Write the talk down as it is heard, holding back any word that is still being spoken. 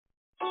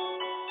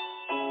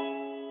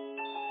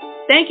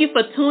Thank you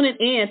for tuning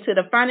in to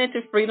the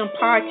Financial Freedom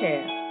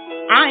Podcast.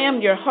 I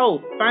am your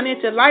host,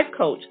 financial life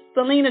coach,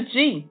 Selena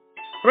G.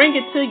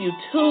 Bringing to you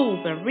tools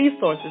and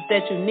resources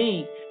that you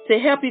need to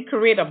help you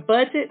create a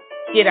budget,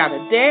 get out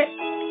of debt,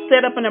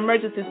 set up an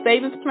emergency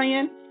savings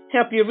plan,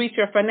 help you reach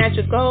your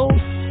financial goals,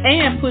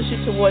 and push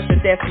you towards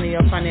your destiny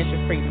of financial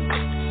freedom.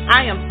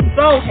 I am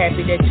so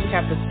happy that you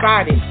have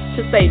decided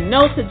to say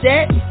no to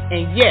debt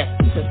and yes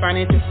to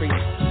financial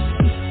freedom.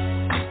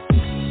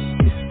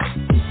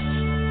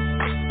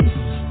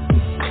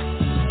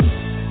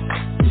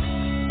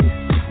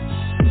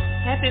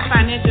 Happy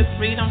Financial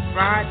Freedom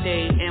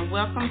Friday, and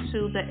welcome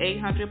to the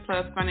 800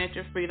 Plus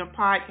Financial Freedom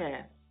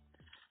Podcast.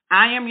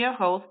 I am your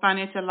host,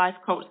 financial life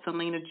coach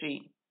Selena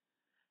G.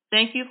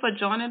 Thank you for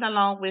joining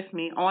along with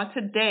me on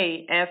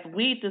today as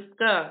we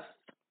discuss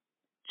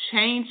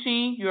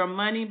changing your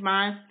money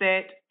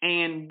mindset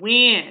and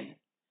when.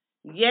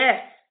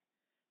 Yes,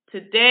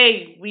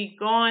 today we're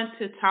going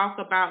to talk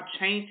about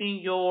changing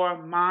your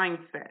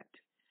mindset.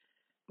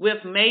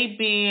 With May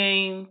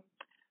being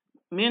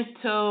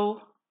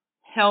Mental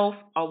Health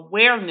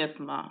Awareness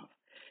Month,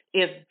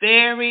 it's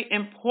very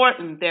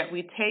important that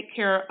we take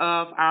care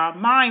of our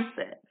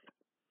mindsets.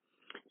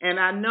 And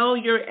I know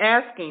you're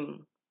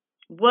asking,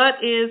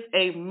 what is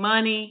a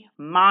money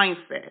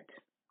mindset?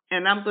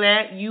 And I'm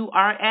glad you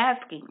are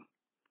asking.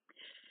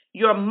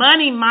 Your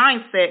money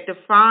mindset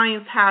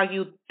defines how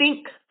you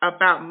think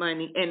about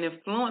money and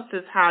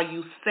influences how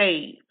you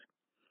save,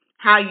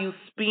 how you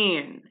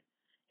spend,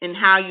 and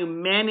how you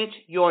manage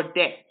your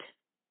debt.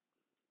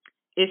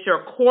 It's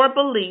your core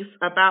beliefs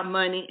about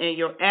money and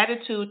your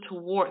attitude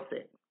towards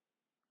it.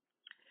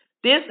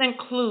 This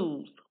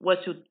includes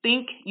what you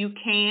think you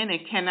can and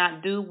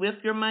cannot do with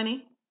your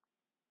money,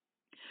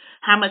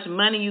 how much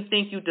money you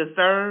think you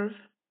deserve,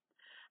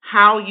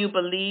 how you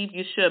believe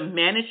you should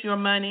manage your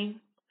money,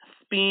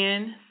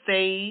 spend,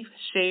 save,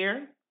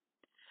 share,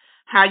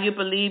 how you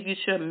believe you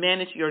should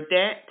manage your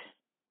debt,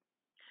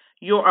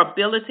 your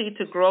ability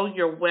to grow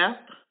your wealth,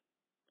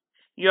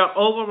 your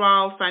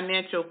overall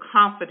financial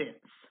confidence.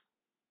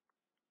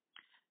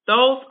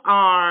 Those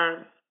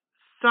are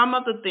some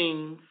of the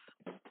things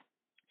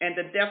and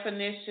the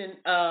definition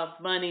of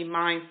money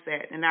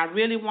mindset. And I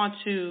really want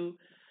you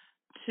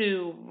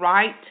to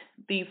write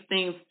these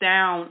things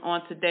down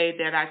on today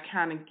that I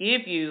kind of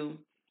give you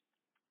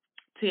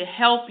to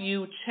help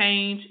you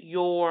change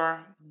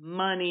your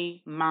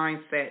money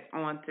mindset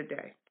on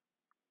today.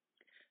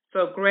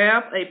 So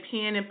grab a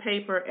pen and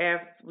paper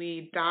as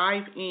we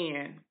dive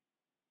in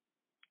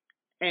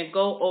and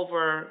go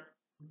over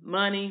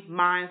money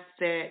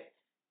mindset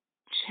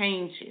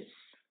changes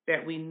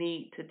that we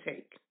need to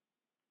take.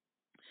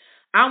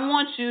 I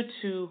want you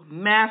to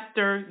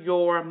master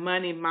your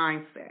money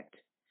mindset.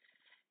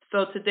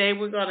 So today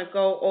we're going to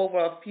go over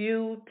a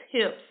few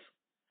tips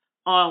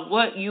on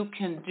what you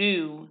can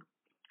do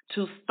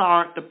to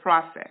start the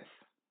process.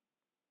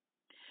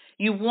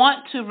 You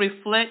want to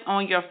reflect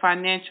on your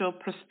financial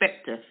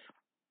perspective.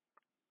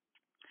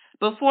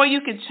 Before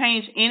you can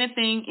change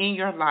anything in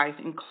your life,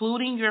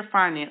 including your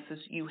finances,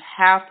 you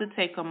have to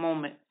take a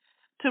moment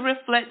to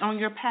reflect on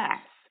your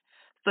past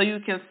so you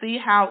can see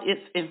how it's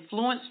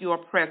influenced your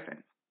present.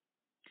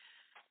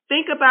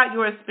 Think about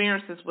your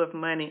experiences with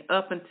money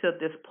up until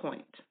this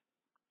point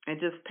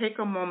and just take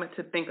a moment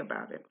to think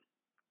about it.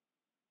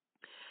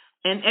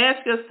 And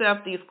ask yourself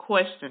these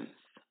questions.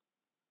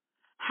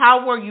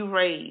 How were you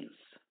raised?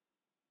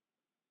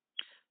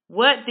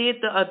 What did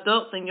the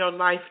adults in your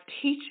life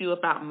teach you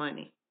about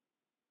money?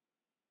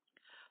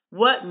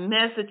 What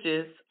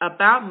messages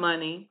about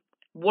money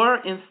were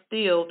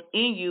instilled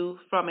in you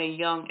from a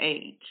young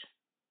age?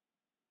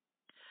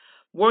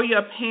 Were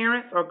your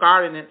parents or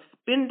guardians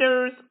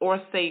spenders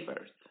or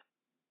savers?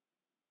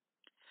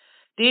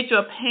 Did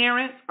your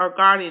parents or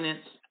guardians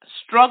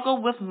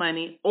struggle with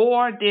money,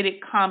 or did it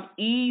come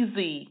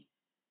easy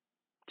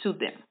to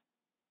them?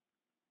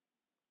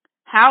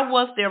 How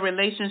was their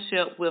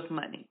relationship with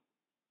money?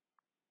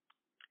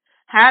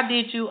 How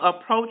did you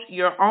approach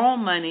your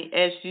own money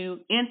as you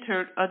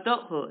entered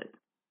adulthood?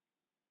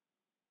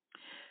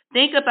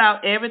 Think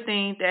about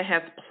everything that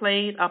has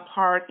played a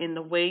part in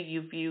the way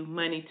you view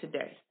money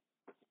today.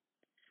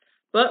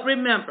 But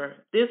remember,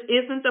 this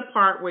isn't the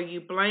part where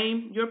you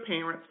blame your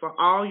parents for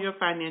all your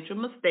financial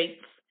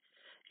mistakes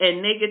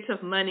and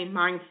negative money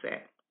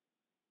mindset.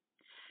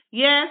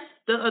 Yes,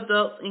 the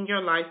adults in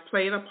your life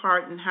played a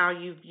part in how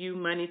you view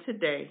money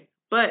today,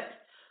 but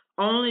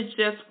only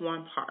just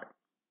one part.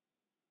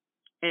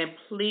 And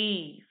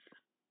please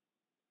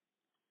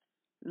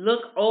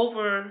look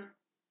over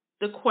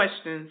the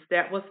questions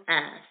that was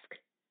asked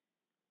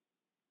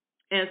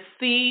and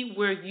see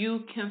where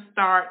you can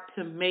start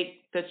to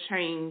make the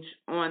change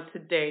on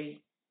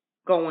today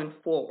going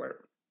forward.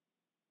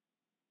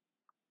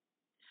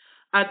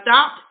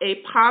 Adopt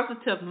a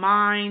positive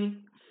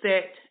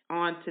mindset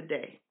on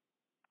today.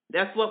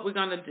 That's what we're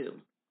going to do.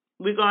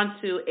 We're going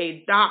to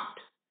adopt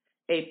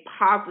a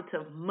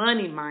positive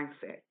money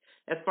mindset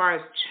as far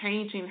as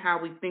changing how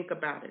we think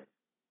about it.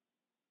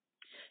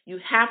 You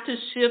have to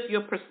shift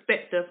your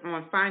perspective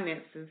on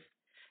finances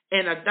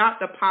and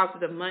adopt a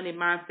positive money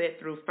mindset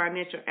through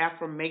financial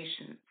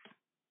affirmations.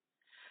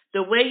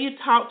 The way you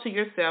talk to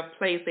yourself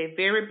plays a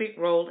very big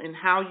role in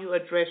how you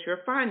address your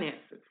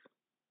finances.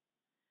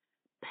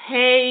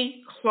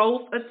 Pay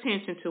close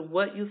attention to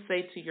what you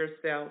say to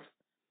yourself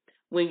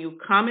when you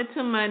come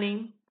into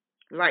money,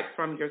 like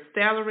from your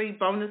salary,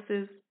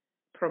 bonuses,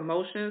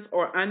 promotions,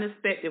 or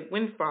unexpected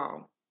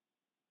windfall.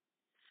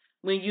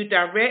 When you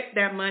direct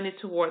that money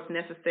towards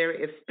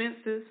necessary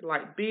expenses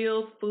like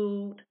bills,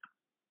 food,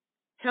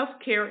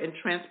 healthcare, and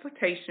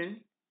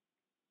transportation,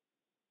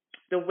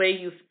 the way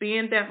you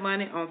spend that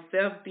money on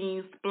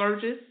self-being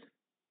splurges,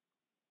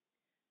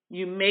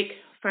 you make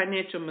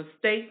financial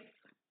mistakes,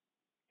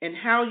 and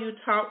how you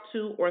talk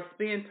to or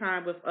spend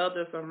time with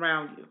others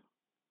around you.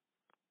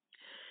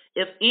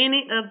 If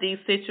any of these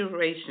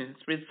situations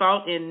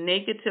result in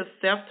negative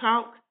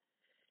self-talk,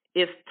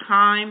 it's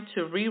time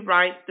to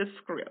rewrite the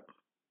script.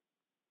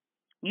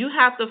 You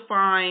have to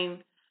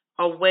find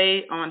a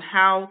way on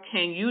how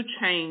can you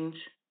change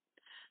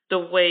the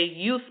way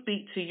you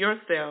speak to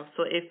yourself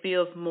so it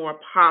feels more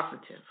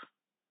positive.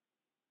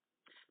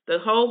 The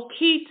whole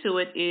key to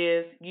it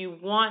is you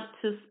want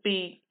to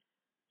speak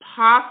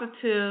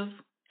positive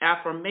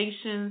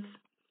affirmations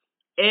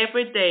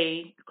every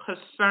day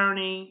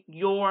concerning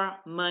your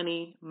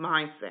money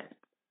mindset.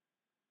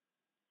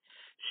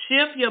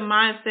 Shift your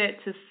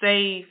mindset to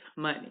save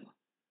money.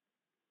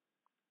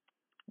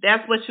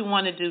 That's what you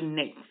want to do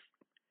next.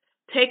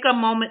 Take a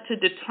moment to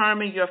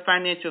determine your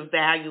financial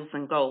values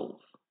and goals.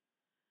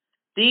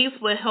 These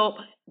will help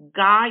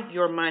guide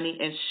your money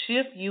and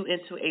shift you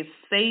into a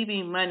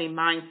saving money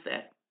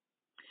mindset.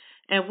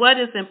 And what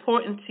is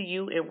important to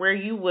you and where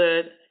you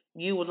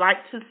would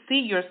like to see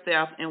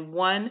yourself in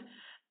 1,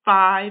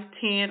 5,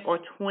 10, or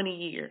 20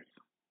 years.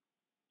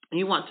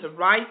 You want to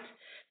write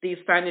these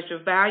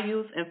financial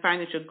values and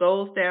financial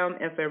goals down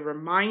as a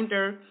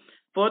reminder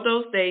for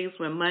those days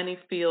when money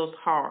feels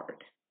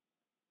hard.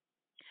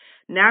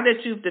 Now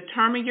that you've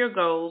determined your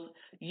goals,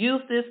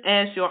 use this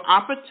as your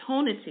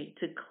opportunity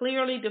to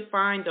clearly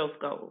define those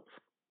goals.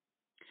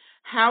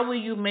 How will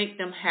you make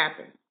them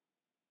happen?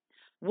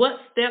 What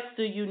steps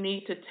do you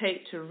need to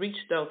take to reach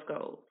those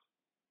goals?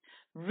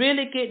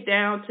 Really get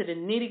down to the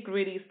nitty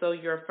gritty so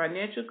your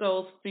financial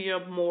goals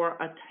feel more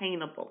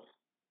attainable.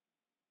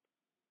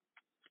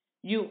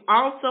 You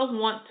also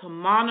want to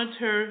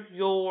monitor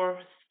your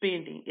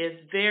spending.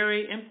 It's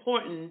very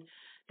important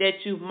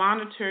that you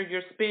monitor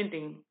your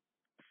spending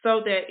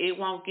so that it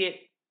won't get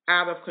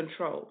out of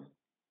control.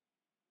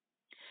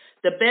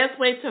 The best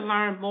way to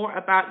learn more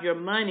about your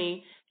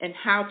money and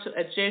how to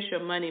adjust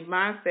your money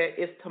mindset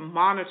is to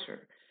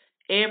monitor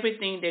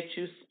everything that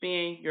you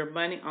spend your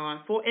money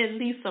on for at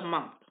least a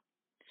month.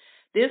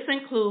 This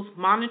includes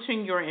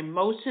monitoring your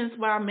emotions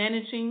while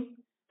managing,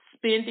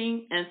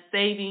 spending, and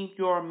saving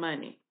your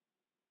money.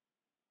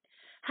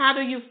 How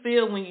do you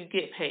feel when you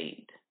get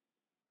paid?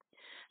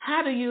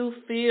 How do you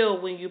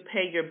feel when you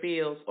pay your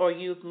bills or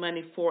use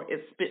money for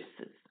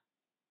expenses?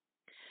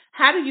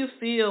 How do you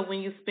feel when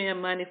you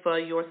spend money for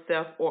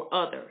yourself or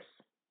others?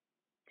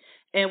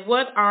 And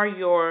what are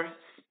your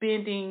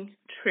spending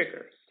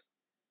triggers?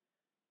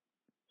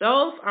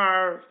 Those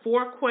are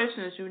 4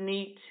 questions you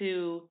need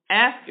to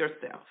ask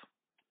yourself.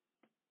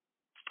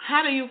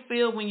 How do you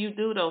feel when you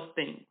do those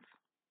things?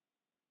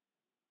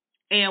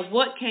 And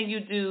what can you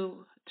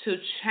do to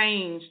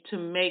change to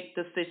make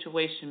the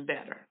situation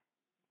better?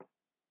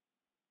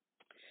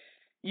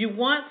 You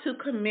want to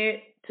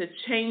commit to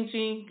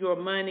changing your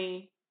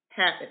money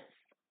habits.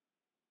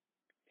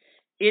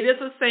 It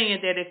is a saying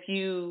that if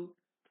you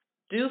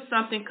do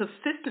something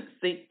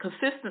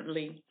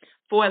consistently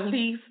for at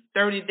least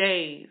 30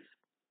 days,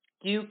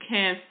 you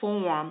can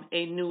form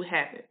a new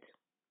habit.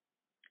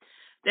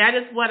 That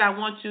is what I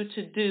want you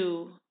to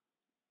do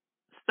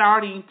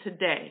starting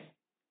today.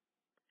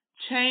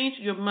 Change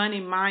your money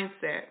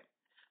mindset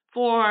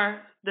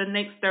for the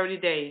next 30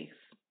 days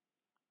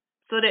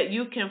so that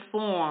you can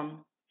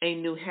form a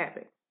new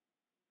habit.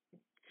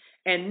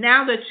 And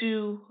now that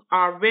you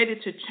are ready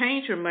to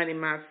change your money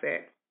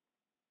mindset,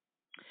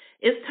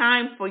 it's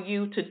time for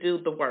you to do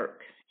the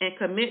work and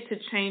commit to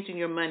changing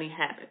your money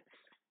habits.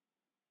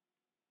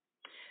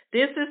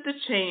 This is the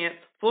chance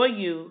for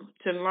you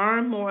to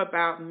learn more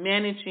about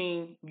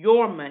managing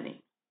your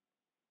money.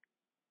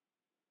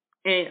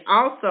 And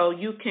also,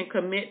 you can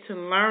commit to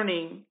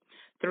learning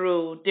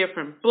through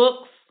different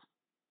books,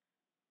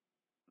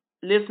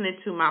 listening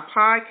to my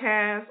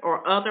podcast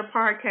or other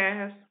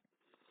podcasts,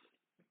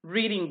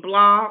 reading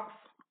blogs,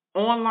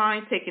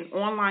 taking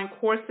online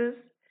courses,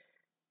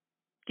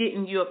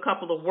 getting you a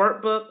couple of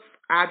workbooks.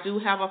 I do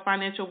have a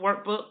financial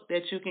workbook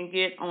that you can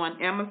get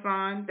on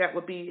Amazon that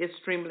would be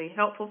extremely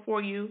helpful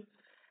for you,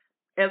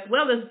 as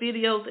well as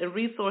videos and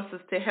resources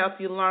to help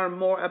you learn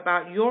more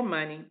about your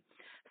money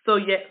so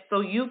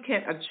you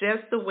can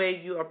adjust the way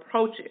you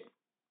approach it.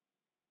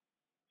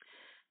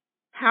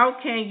 How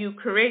can you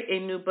create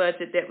a new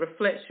budget that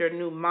reflects your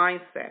new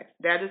mindset?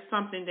 That is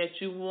something that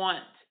you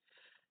want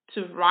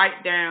to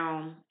write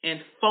down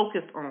and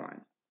focus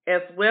on,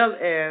 as well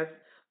as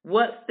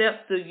What steps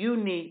do you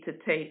need to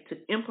take to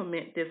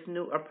implement this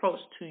new approach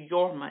to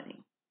your money?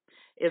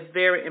 It's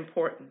very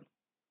important.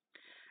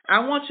 I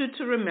want you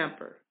to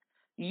remember,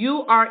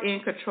 you are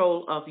in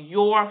control of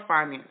your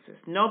finances,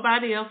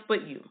 nobody else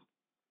but you.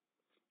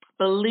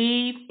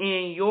 Believe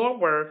in your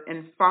worth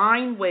and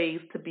find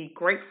ways to be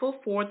grateful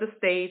for the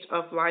stage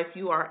of life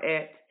you are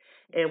at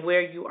and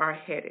where you are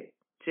headed.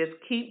 Just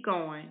keep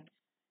going,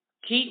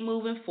 keep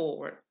moving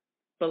forward,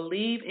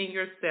 believe in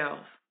yourself,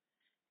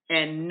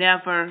 and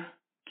never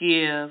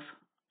give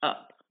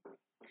up.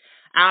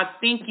 I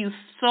thank you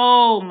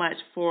so much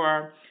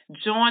for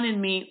joining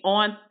me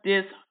on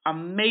this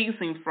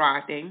amazing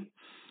Friday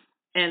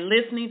and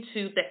listening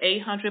to the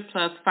 800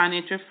 Plus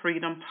Financial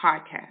Freedom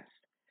Podcast.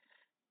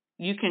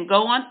 You can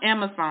go on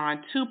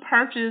Amazon to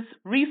purchase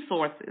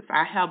resources.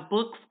 I have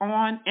books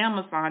on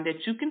Amazon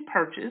that you can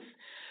purchase.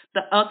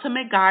 The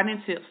Ultimate Guide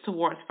and Tips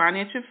Towards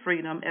Financial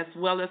Freedom, as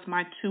well as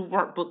my 2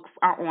 workbooks,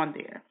 are on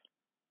there.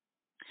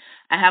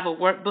 I have a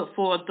workbook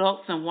for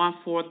adults and one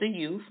for the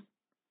youth.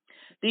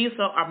 These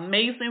are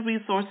amazing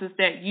resources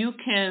that you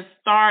can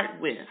start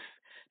with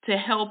to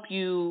help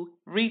you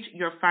reach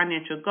your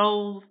financial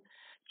goals,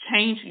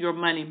 change your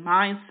money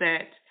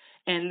mindset,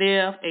 and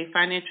live a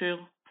financial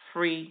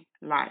free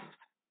life.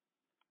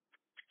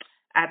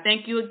 I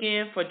thank you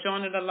again for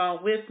joining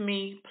along with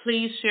me.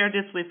 Please share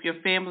this with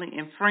your family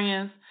and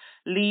friends.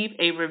 Leave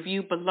a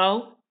review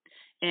below.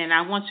 And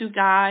I want you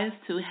guys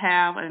to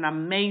have an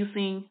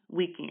amazing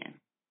weekend.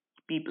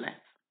 Be blessed.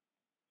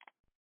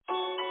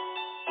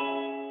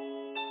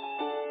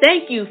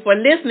 Thank you for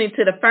listening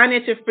to the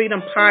Financial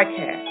Freedom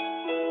Podcast.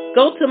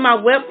 Go to my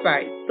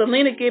website,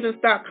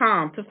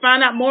 SelenaGibbons.com, to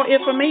find out more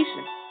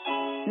information.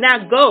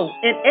 Now go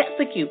and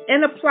execute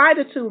and apply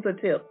the tools and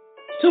tips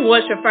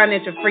towards your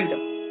financial freedom.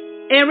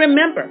 And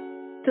remember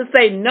to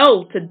say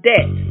no to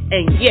debt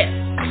and yes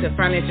to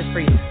financial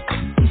freedom.